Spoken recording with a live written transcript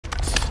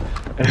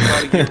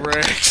Everybody get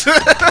wrecked.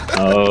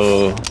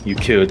 Oh, you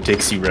killed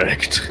Dixie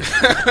wrecked.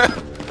 Oh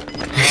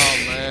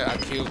man, I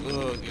killed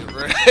get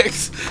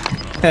wrecked.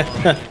 Oh,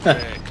 get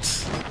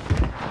wrecked.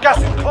 Gas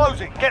is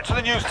closing. Get to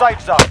the new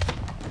safe zone.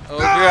 Oh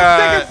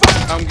god,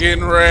 I'm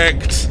getting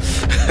wrecked.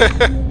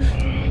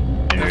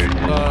 They're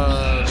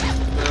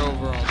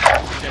over on.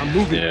 I'm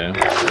moving. Yeah.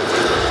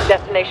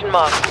 Destination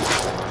marked.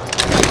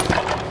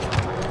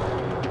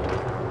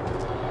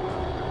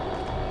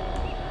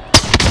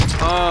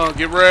 Oh,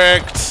 get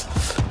wrecked.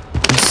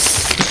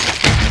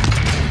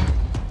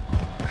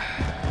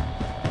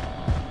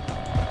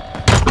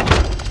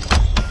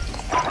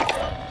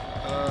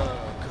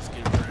 Cause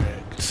get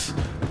wrecked.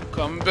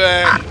 Come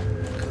back.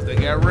 Cause they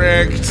got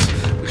wrecked.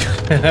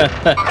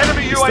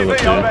 Enemy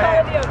UAV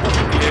overhead.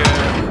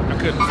 Yeah, I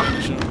couldn't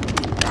finish him.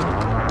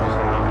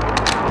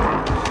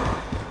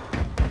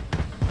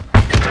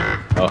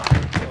 Oh.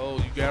 Oh,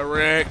 you got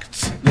wrecked.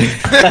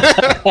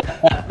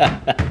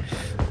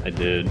 I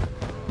did.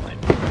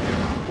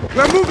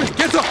 We're moving.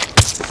 Get up.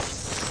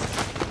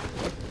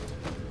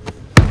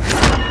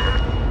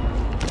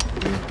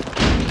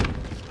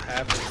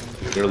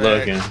 You're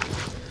looking.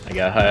 I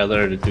got high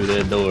alerted through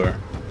that door.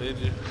 Did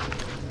you?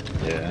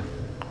 Yeah.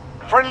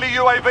 Friendly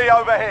UAV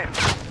overhead.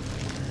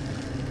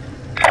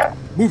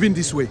 Moving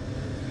this way.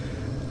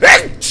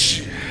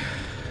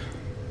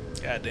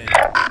 God damn.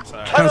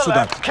 Sorry. Cancel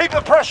that. Keep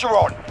the pressure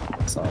on.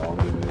 It's all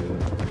good.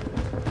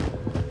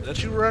 Is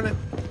that you running?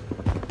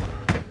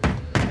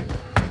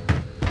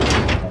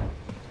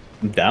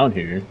 I'm down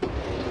here.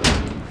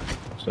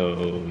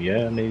 So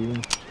yeah,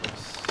 maybe.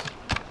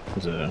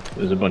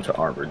 There's a bunch of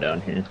armor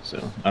down here, so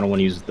I don't want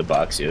to use the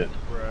box yet.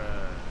 Right.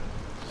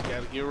 Just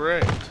gotta get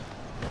wrecked.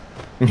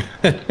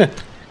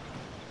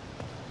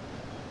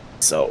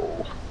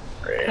 So.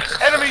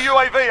 Enemy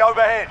UAV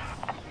overhead.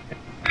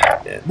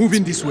 Yeah.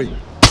 Moving this way.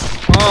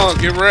 Oh,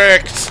 get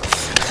wrecked.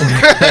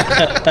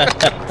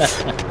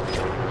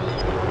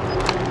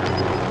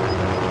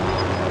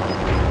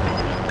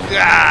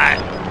 God.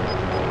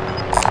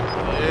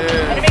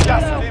 Yeah.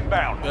 Gas is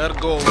inbound. Gotta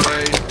go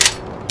away.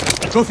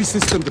 Trophy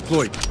system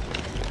deployed.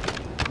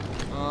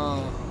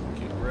 Oh,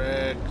 get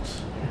wrecked.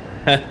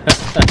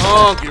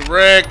 Oh, get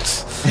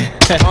wrecked.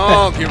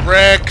 Oh, get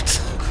wrecked.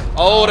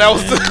 Oh, that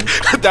was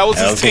that was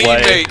his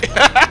teammate.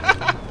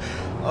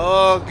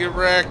 Oh, get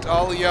wrecked,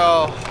 all of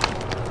y'all.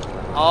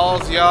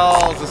 All's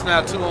y'all's. It's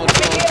now 2 on 2 on 2.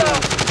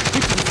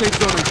 Keep to the safe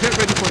zone and get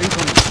ready for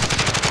incoming.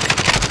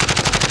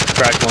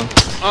 Cracked one.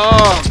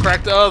 Oh,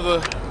 crack the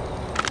other.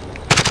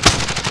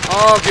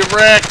 Oh, get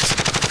wrecked.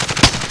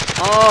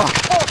 Oh.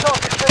 4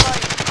 targets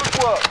remain. Good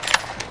work.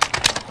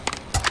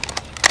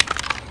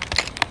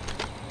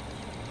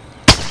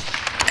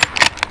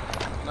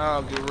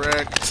 No, get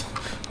wrecked.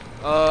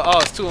 Oh,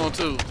 it's 2 on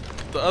 2.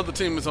 The other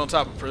team is on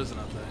top of prison,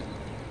 I think.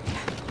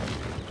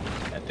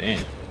 God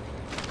damn.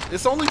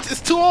 It's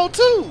 2 on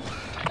 2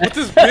 with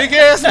this big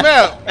ass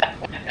map.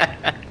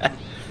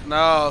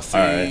 No, see,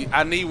 right.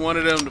 I need one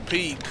of them to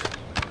peek.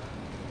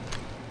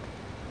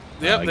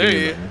 Yep, there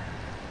he is.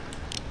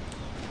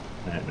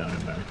 Alright, no,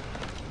 never mind.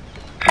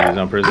 He's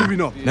on prison.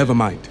 Moving up. Never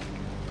mind.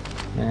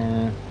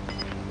 I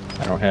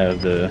don't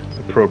have the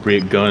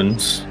appropriate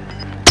guns.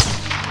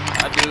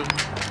 I do.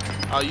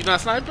 Oh, you not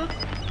sniper?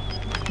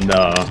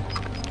 No,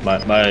 my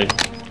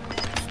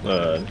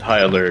high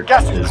alert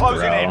Gas is is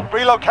closing in.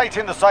 Growl.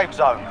 Relocating the safe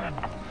zone.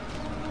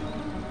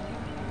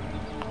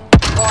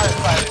 Fire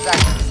sale is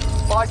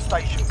active. Buy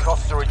station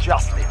costs are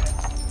adjusted.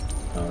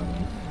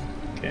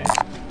 Okay.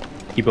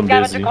 Keep them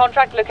Scavenger busy.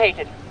 contract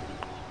located.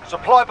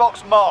 Supply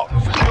box marked.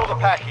 Secure the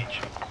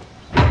package.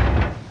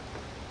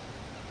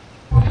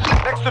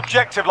 Next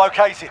objective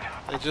located.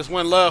 They just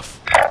went left.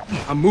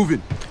 I'm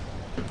moving.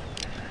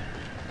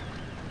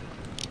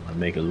 I'll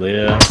make a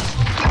live.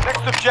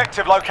 Next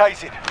objective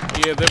located.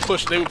 Yeah, they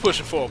were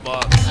pushing for a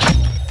box.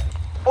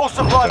 All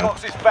supply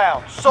boxes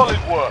found. Solid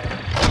work.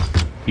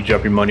 You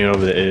drop your money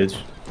over the edge.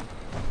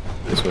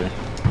 This way.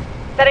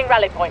 Setting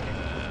rally point.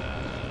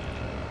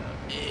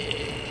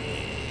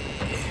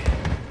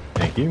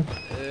 Thank you.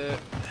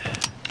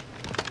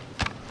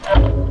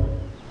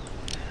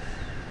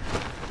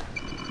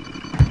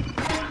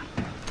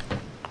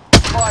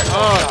 Fire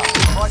sale.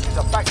 Prices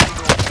are back to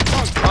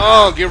normal.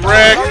 Oh, get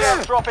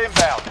wrecked. Drop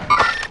inbound.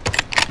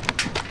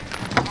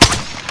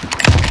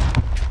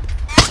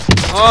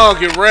 Oh,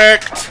 get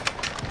wrecked.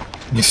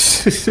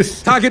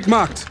 Target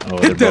marked. Oh,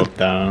 they're Hit them. both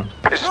down.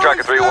 This is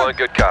Striker 3-1,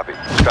 good copy.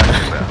 Striker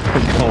inbound.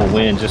 I'm gonna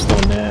win just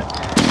on that.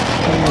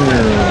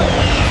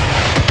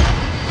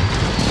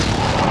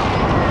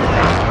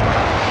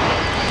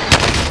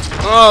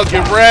 Oh,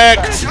 get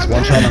wrecked.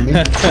 One shot on me.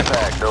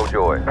 Back, no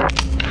joy.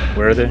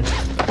 Where are they?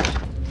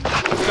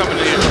 He's coming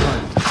in.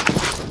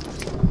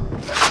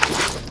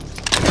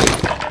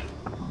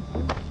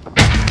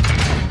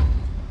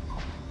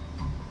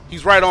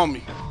 He's right on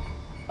me.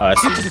 I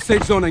Keep to see. the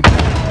safe zone and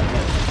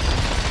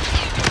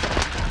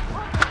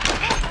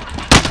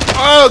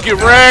Oh, get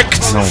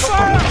wrecked.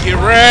 Get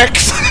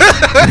wrecked.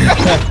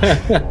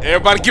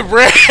 Everybody get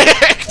wrecked.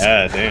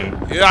 Ah,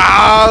 damn.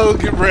 Oh,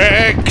 get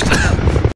wrecked.